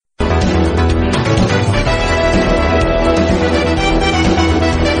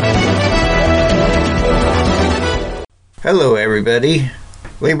Hello, everybody.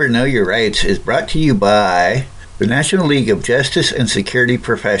 Labor Know Your Rights is brought to you by the National League of Justice and Security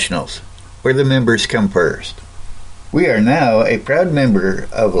Professionals, where the members come first. We are now a proud member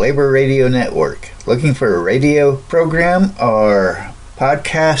of Labor Radio Network. Looking for a radio program or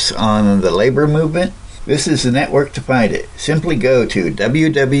podcasts on the labor movement? This is the network to find it. Simply go to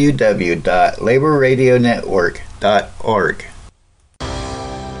www.laborradionetwork.org.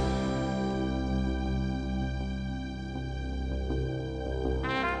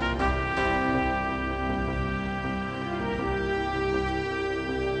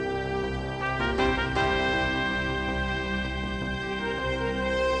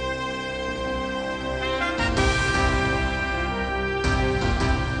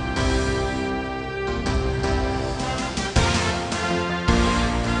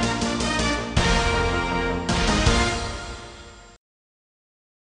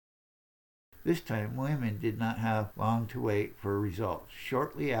 This time, women did not have long to wait for results.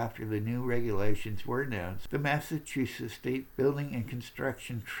 Shortly after the new regulations were announced, the Massachusetts State Building and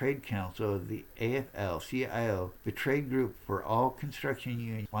Construction Trade Council, the AFL-CIO, the trade group for all construction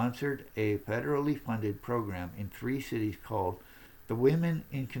unions, sponsored a federally funded program in 3 cities called the Women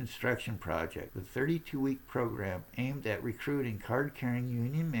in Construction Project. The 32-week program aimed at recruiting card-carrying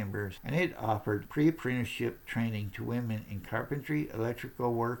union members, and it offered pre-apprenticeship training to women in carpentry,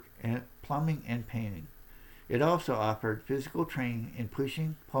 electrical work, and plumbing and painting. It also offered physical training in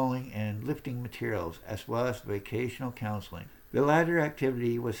pushing, pulling, and lifting materials, as well as vocational counseling. The latter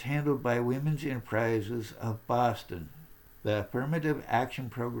activity was handled by Women's Enterprises of Boston. The affirmative action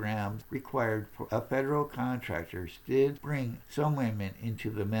programs required of federal contractors did bring some women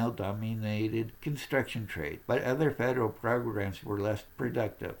into the male-dominated construction trade, but other federal programs were less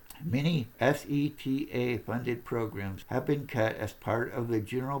productive. Many SETA-funded programs have been cut as part of the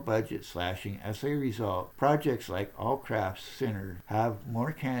general budget slashing. As a result, projects like All Crafts Center have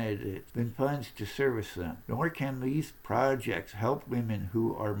more candidates than funds to service them, nor can these projects help women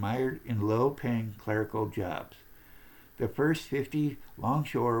who are mired in low-paying clerical jobs. The first 50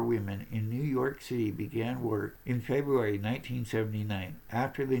 longshore women in New York City began work in February 1979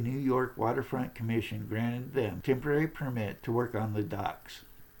 after the New York Waterfront Commission granted them temporary permit to work on the docks.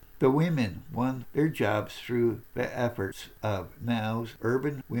 The women won their jobs through the efforts of NOW's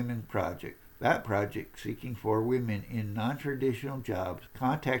Urban Women Project. That project, seeking for women in non-traditional jobs,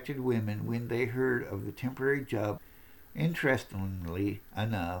 contacted women when they heard of the temporary job. Interestingly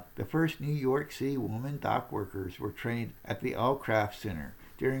enough, the first New York City women dock workers were trained at the All Crafts Center.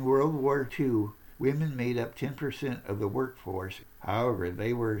 During World War II, women made up 10% of the workforce. However,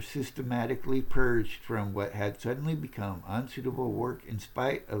 they were systematically purged from what had suddenly become unsuitable work in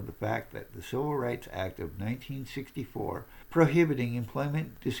spite of the fact that the Civil Rights Act of 1964, prohibiting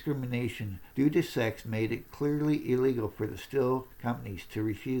employment discrimination due to sex, made it clearly illegal for the steel companies to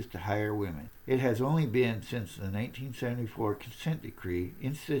refuse to hire women. It has only been since the 1974 consent decree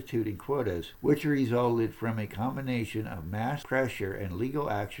instituting quotas, which resulted from a combination of mass pressure and legal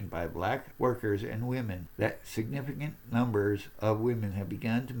action by black workers and women, that significant numbers of women have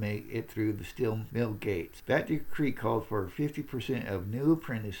begun to make it through the steel mill gates. That decree called for 50% of new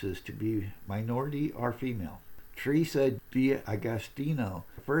apprentices to be minority or female. Teresa D'Agostino,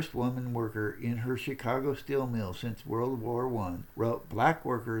 the first woman worker in her Chicago steel mill since World War I, wrote, "Black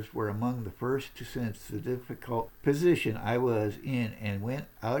workers were among the first to sense the difficult position I was in and went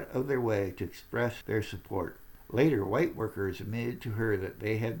out of their way to express their support." Later, white workers admitted to her that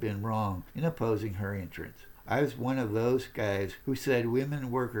they had been wrong in opposing her entrance. "I was one of those guys who said women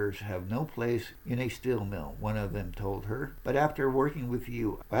workers have no place in a steel mill," one of them told her. "But after working with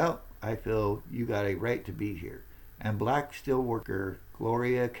you, well, I feel you got a right to be here." And black steel worker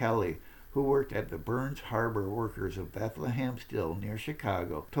Gloria Kelly, who worked at the Burns Harbor Workers of Bethlehem Steel near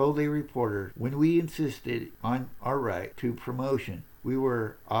Chicago, told a reporter, "When we insisted on our right to promotion, we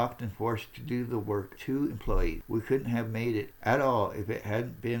were often forced to do the work to employees. We couldn't have made it at all if it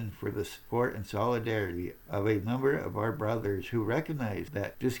hadn't been for the support and solidarity of a number of our brothers who recognized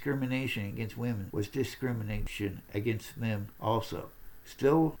that discrimination against women was discrimination against them also."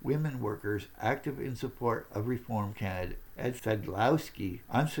 Still, women workers active in support of reform candidate Ed Sadlowski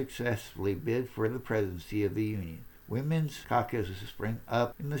unsuccessfully bid for the presidency of the union. Women's caucuses sprang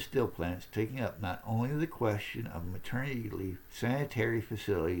up in the steel plants, taking up not only the question of maternity leave, sanitary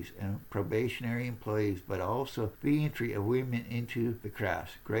facilities, and probationary employees, but also the entry of women into the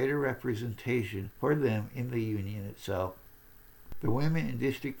crafts, greater representation for them in the union itself. The women in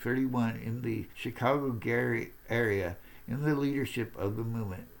District 31 in the Chicago Gary area in the leadership of the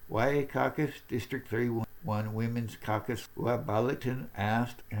movement YA Caucus, District 31 Women's Caucus bulletin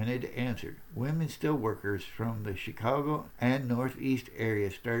asked and it answered. Women steelworkers from the Chicago and Northeast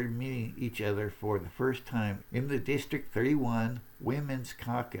areas started meeting each other for the first time in the District 31 Women's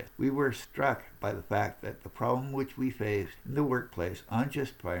Caucus. We were struck by the fact that the problem which we faced in the workplace,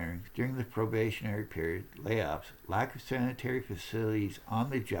 unjust firings during the probationary period, layoffs, lack of sanitary facilities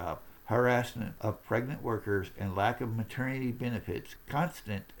on the job, harassment of pregnant workers, and lack of maternity benefits,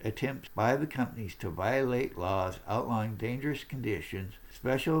 constant attempts by the companies to violate laws outlining dangerous conditions,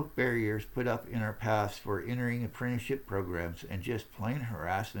 special barriers put up in our paths for entering apprenticeship programs, and just plain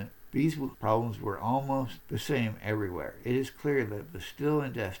harassment. These problems were almost the same everywhere. It is clear that the steel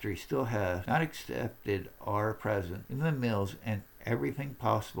industry still has not accepted our presence in the mills, and everything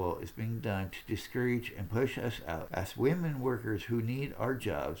possible is being done to discourage and push us out. As women workers who need our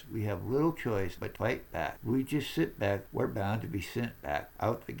jobs, we have little choice but fight back. If we just sit back, we're bound to be sent back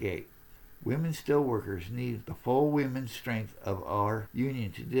out the gate. Women steelworkers need the full women's strength of our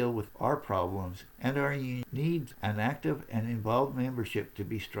union to deal with our problems, and our union needs an active and involved membership to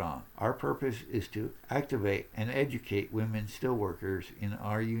be strong. Our purpose is to activate and educate women steelworkers in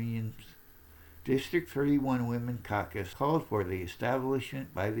our unions. District 31 Women Caucus called for the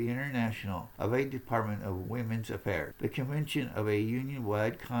establishment by the International of a Department of Women's Affairs, the convention of a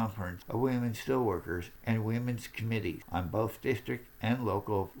union-wide conference of women steelworkers and women's committees on both district and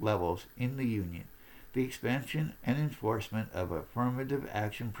local levels in the union, the expansion and enforcement of affirmative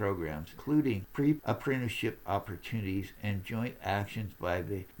action programs, including pre-apprenticeship opportunities and joint actions by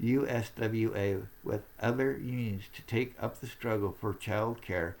the USWA with other unions to take up the struggle for child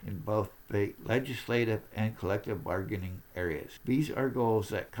care in both the legislative and collective bargaining areas. These are goals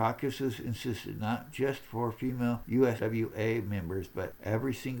that caucuses insisted not just for female USWA members, but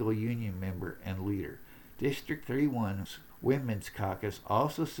every single union member and leader. District 31's Women's Caucus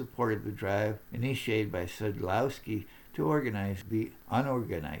also supported the drive initiated by Sadlowski to organize the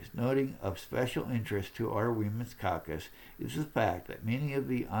unorganized. Noting of special interest to our Women's Caucus is the fact that many of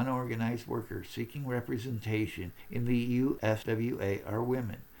the unorganized workers seeking representation in the USWA are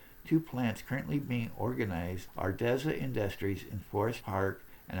women. Two plants currently being organized are DESA Industries in Forest Park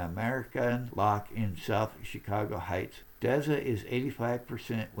and American Lock in South Chicago Heights. DESA is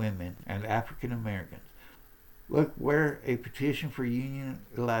 85% women and African Americans. Look where a petition for union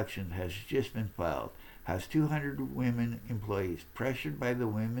election has just been filed. Has 200 women employees. Pressured by the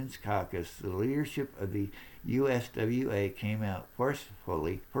Women's Caucus, the leadership of the USWA came out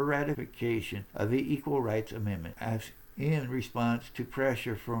forcefully for ratification of the Equal Rights Amendment. As in response to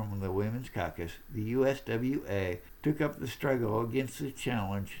pressure from the Women's Caucus, the USWA took up the struggle against the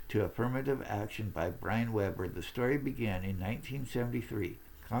challenge to affirmative action by Brian Weber. The story began in 1973.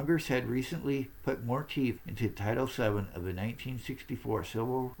 Congress had recently put more teeth into Title VII of the 1964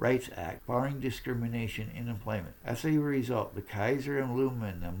 Civil Rights Act, barring discrimination in employment. As a result, the Kaiser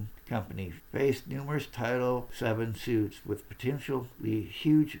Aluminum Company faced numerous Title VII suits with potentially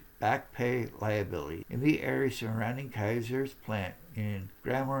huge back pay liability. In the area surrounding Kaiser's plant in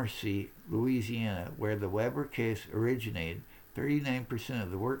Gramercy, Louisiana, where the Weber case originated, 39% of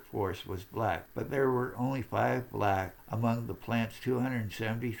the workforce was black, but there were only 5 black among the plant's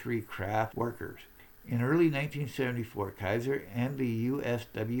 273 craft workers. In early 1974, Kaiser and the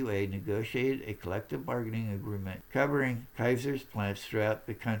USWA negotiated a collective bargaining agreement covering Kaiser's plants throughout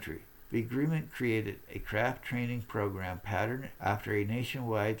the country. The agreement created a craft training program patterned after a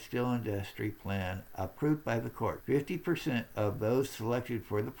nationwide steel industry plan approved by the court. 50% of those selected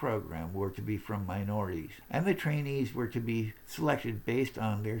for the program were to be from minorities, and the trainees were to be selected based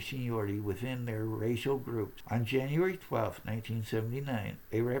on their seniority within their racial groups. On January 12, 1979,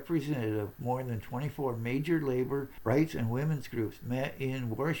 a representative of more than 24 major labor rights and women's groups met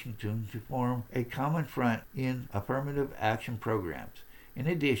in Washington to form a common front in affirmative action programs. In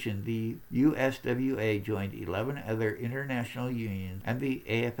addition, the USWA joined 11 other international unions and the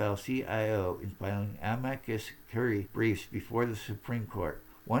AFL-CIO in filing amicus curiae briefs before the Supreme Court.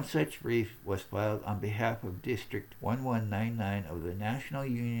 One such brief was filed on behalf of District 1199 of the National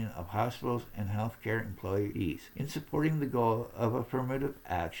Union of Hospitals and Healthcare Employees. In supporting the goal of affirmative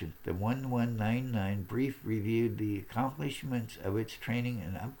action, the 1199 brief reviewed the accomplishments of its training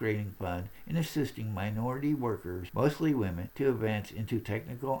and upgrading fund in assisting minority workers, mostly women, to advance into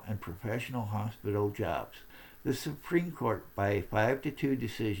technical and professional hospital jobs. The Supreme Court, by a 5-2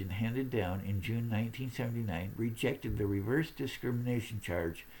 decision handed down in June 1979, rejected the reverse discrimination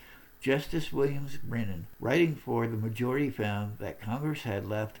charge Justice Williams Brennan, writing for the majority, found that Congress had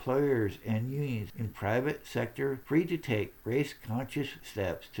left employers and unions in private sector free to take race-conscious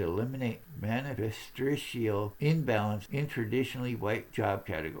steps to eliminate manifestatial imbalance in traditionally white job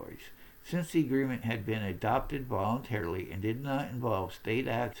categories. Since the agreement had been adopted voluntarily and did not involve state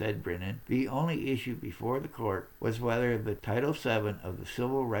acts, said Brennan, the only issue before the court was whether the Title VII of the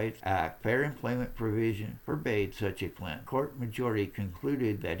Civil Rights Act fair employment provision forbade such a plan. Court majority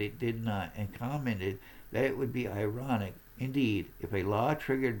concluded that it did not and commented that it would be ironic indeed if a law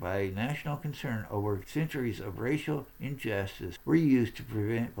triggered by national concern over centuries of racial injustice were used to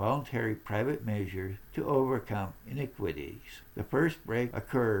prevent voluntary private measures to overcome inequities. The first break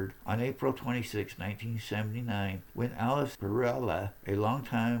occurred on April 26, 1979, when Alice Perella, a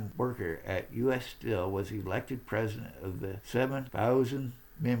longtime worker at U.S. Steel, was elected president of the 7,000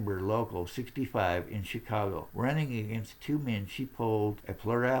 member Local 65 in Chicago. Running against two men, she polled a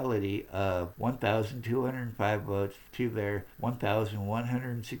plurality of 1,205 votes to their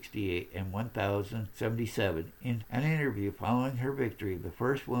 1,168 and 1,077. In an interview following her victory, the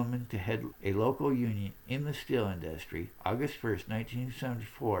first woman to head a local union in the steel industry, August 1,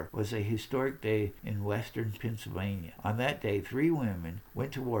 1974, was a historic day in western Pennsylvania. On that day, 3 women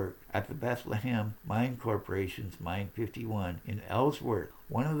went to work at the Bethlehem Mine Corporation's Mine 51 in Ellsworth.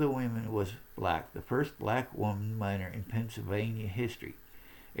 One of the women was black, the first black woman miner in Pennsylvania history.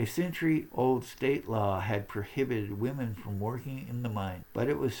 A century-old state law had prohibited women from working in the mine, but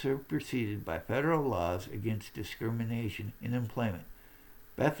it was superseded by federal laws against discrimination in employment.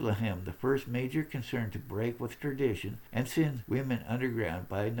 Bethlehem, the first major concern to break with tradition and send women underground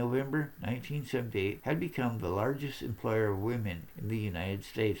by November 1978, had become the largest employer of women in the United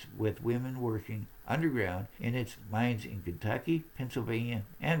States, with women working underground in its mines in Kentucky, Pennsylvania,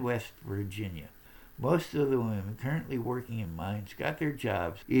 and West Virginia. Most of the women currently working in mines got their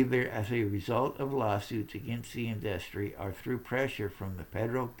jobs either as a result of lawsuits against the industry or through pressure from the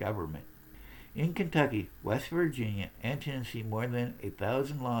federal government. In Kentucky, West Virginia, and Tennessee, more than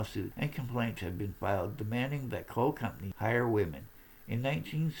 1,000 lawsuits and complaints have been filed demanding that coal companies hire women. In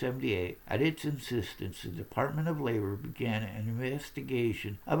 1978, at its insistence, the Department of Labor began an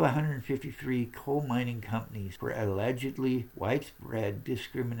investigation of 153 coal mining companies for allegedly widespread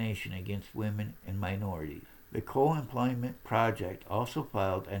discrimination against women and minorities. The Coal Employment Project also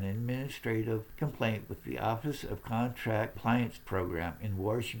filed an administrative complaint with the Office of Contract Compliance Program in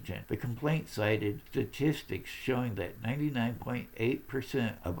Washington. The complaint cited statistics showing that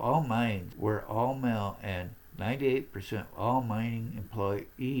 99.8% of all mines were all male and 98% of all mining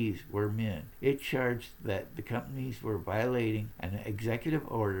employees were men. It charged that the companies were violating an executive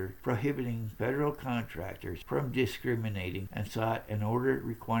order prohibiting federal contractors from discriminating and sought an order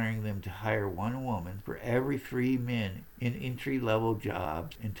requiring them to hire 1 woman for every 3 men in entry-level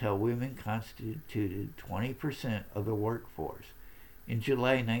jobs until women constituted 20% of the workforce. In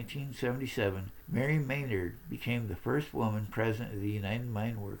July 1977, Mary Maynard became the first woman president of the United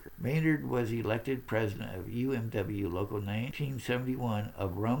Mine Workers. Maynard was elected president of UMW Local 1971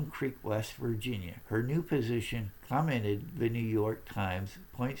 of Rum Creek, West Virginia. Her new position, commented the New York Times,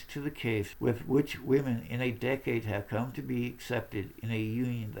 points to the case with which women in a decade have come to be accepted in a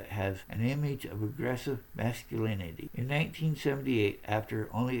union that has an image of aggressive masculinity. In 1978, after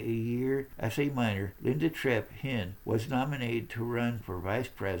only a year as a miner, Linda Tripp Hinn was nominated to run for vice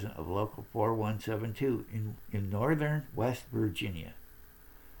president of Local 4172 in northern West Virginia.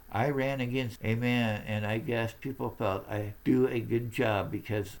 I ran against a man, and I guess people felt I do a good job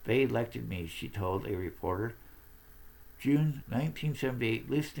because they elected me, she told a reporter. June 1978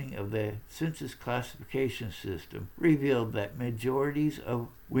 listing of the Census Classification System revealed that majorities of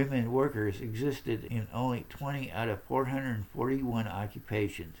women workers existed in only 20 out of 441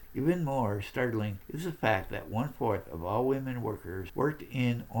 occupations. Even more startling is the fact that 1/4 of all women workers worked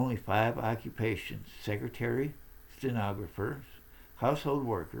in only 5 occupations: secretary, stenographer, household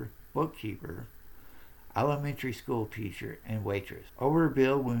worker, bookkeeper, elementary school teacher, and waitress.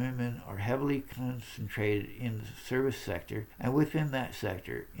 Overbilled women are heavily concentrated in the service sector, and within that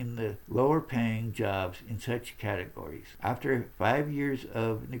sector, in the lower paying jobs in such categories. After 5 years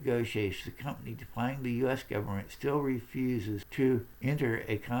of negotiations, the company defying the U.S. government still refuses to enter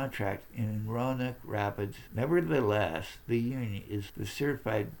a contract in Roanoke Rapids. Nevertheless, the union is the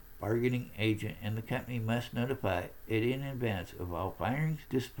certified bargaining agent, and the company must notify it in advance of all firings,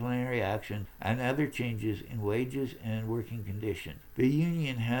 disciplinary action, and other changes in wages and working conditions. The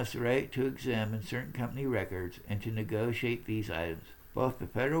union has the right to examine certain company records and to negotiate these items. Both the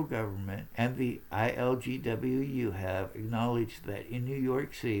federal government and the ILGWU have acknowledged that in New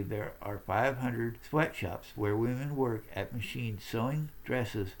York City there are 500 sweatshops where women work at machines sewing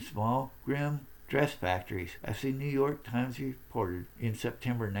dresses in small, grim dress factories. As the New York Times reported in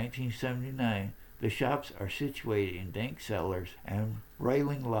September 1979, the shops are situated in dank cellars and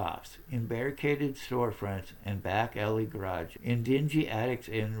roiling lofts, in barricaded storefronts and back alley garages, in dingy attics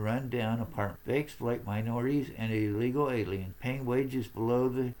and run-down apartments. They exploit minorities and illegal aliens, paying wages below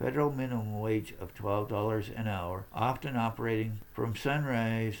the federal minimum wage of $12 an hour, often operating from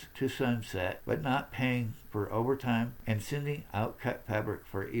sunrise to sunset, but not paying for overtime and sending out cut fabric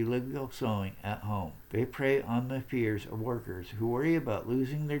for illegal sewing at home. They prey on the fears of workers who worry about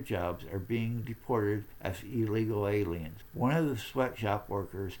losing their jobs or being deported as illegal aliens. One of the sweatshop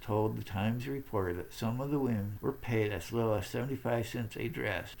workers told the Times reporter that some of the women were paid as low as 75 cents a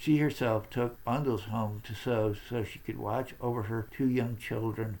dress. She herself took bundles home to sew so she could watch over her 2 young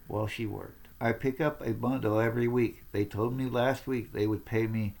children while she worked. I pick up a bundle every week. They told me last week they would pay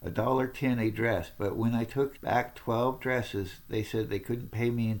me $1.10 a dress, but when I took back 12 dresses, they said they couldn't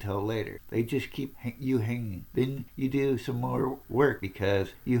pay me until later. They just keep you hanging. Then you do some more work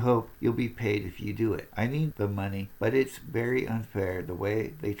because you hope you'll be paid if you do it. I need the money, but it's very unfair the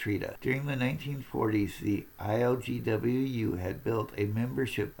way they treat us. During the 1940s, the ILGWU had built a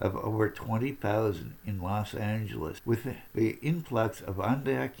membership of over 20,000 in Los Angeles. With the influx of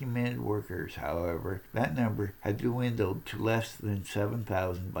undocumented workers, however, that number had dwindled to less than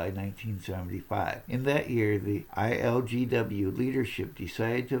 7,000 by 1975. In that year, the ILGW leadership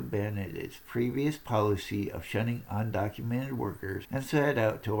decided to abandon its previous policy of shunning undocumented workers and set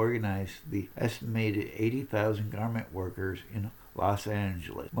out to organize the estimated 80,000 garment workers in Los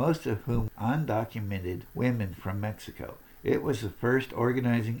Angeles, most of whom undocumented women from Mexico. It was the first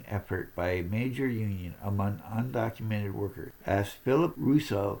organizing effort by a major union among undocumented workers. As Philip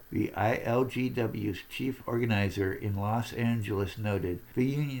Russo, the ILGW's chief organizer in Los Angeles, noted, the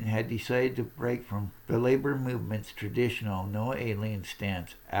union had decided to break from the labor movement's traditional no alien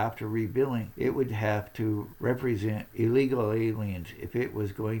stance after revealing it would have to represent illegal aliens if it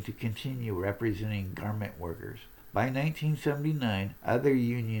was going to continue representing garment workers. By 1979, other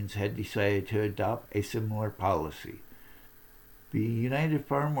unions had decided to adopt a similar policy. The United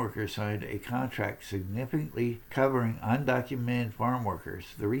Farm Workers signed a contract significantly covering undocumented farm workers.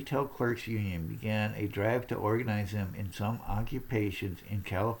 The Retail Clerks Union began a drive to organize them in some occupations in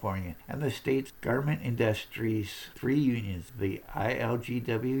California, and the state's garment industry's 3 unions, the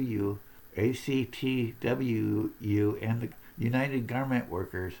ILGWU, ACTWU, and the United Garment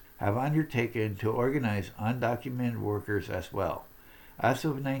Workers, have undertaken to organize undocumented workers as well. As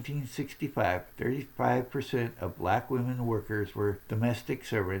of 1965, 35% of black women workers were domestic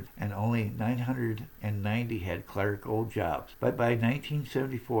servants and only 990 had clerical jobs. But by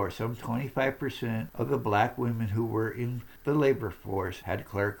 1974, some 25% of the black women who were in the labor force had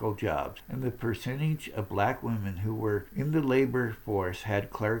clerical jobs, and the percentage of black women who were in the labor force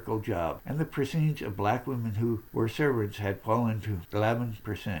had clerical jobs, and the percentage of black women who were servants had fallen to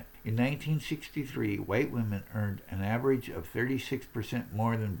 11%. In 1963, white women earned an average of 36%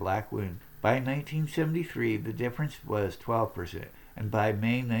 more than black women. By 1973, the difference was 12%, and by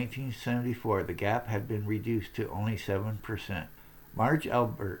May 1974, the gap had been reduced to only 7%. Marge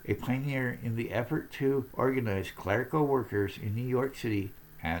Albert, a pioneer in the effort to organize clerical workers in New York City,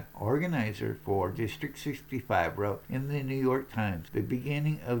 an organizer for District 65, wrote in the New York Times, the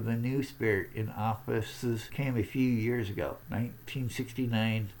beginning of the new spirit in offices came a few years ago,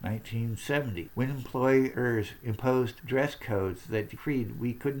 1969-1970, when employers imposed dress codes that decreed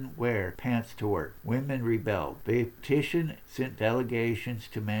we couldn't wear pants to work. Women rebelled. They petitioned, sent delegations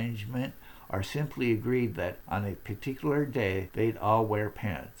to management, or simply agreed that on a particular day they'd all wear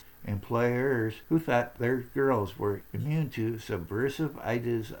pants. Employers who thought their girls were immune to subversive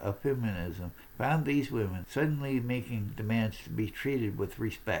ideas of feminism found these women suddenly making demands to be treated with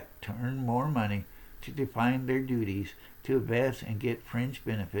respect, to earn more money, to define their duties, to advance and get fringe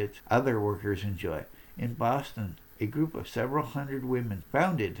benefits other workers enjoy. In Boston, a group of several hundred women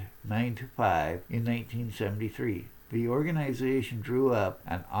founded 9 to 5 in 1973. The organization drew up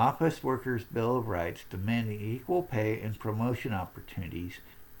an Office Workers' Bill of Rights demanding equal pay and promotion opportunities,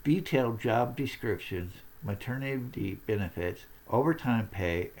 detailed job descriptions, maternity benefits, overtime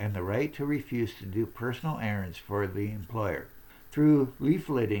pay, and the right to refuse to do personal errands for the employer. Through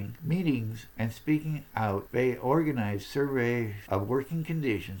leafleting, meetings, and speaking out, they organized surveys of working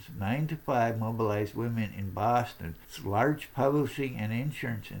conditions. 9 to 5 mobilized women in Boston's large publishing and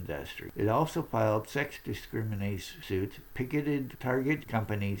insurance industry. It also filed sex discrimination suits, picketed target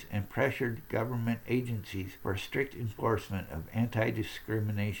companies, and pressured government agencies for strict enforcement of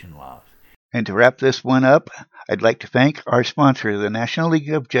anti-discrimination laws. And to wrap this one up, I'd like to thank our sponsor, the National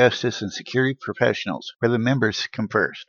League of Justice and Security Professionals, where the members come first.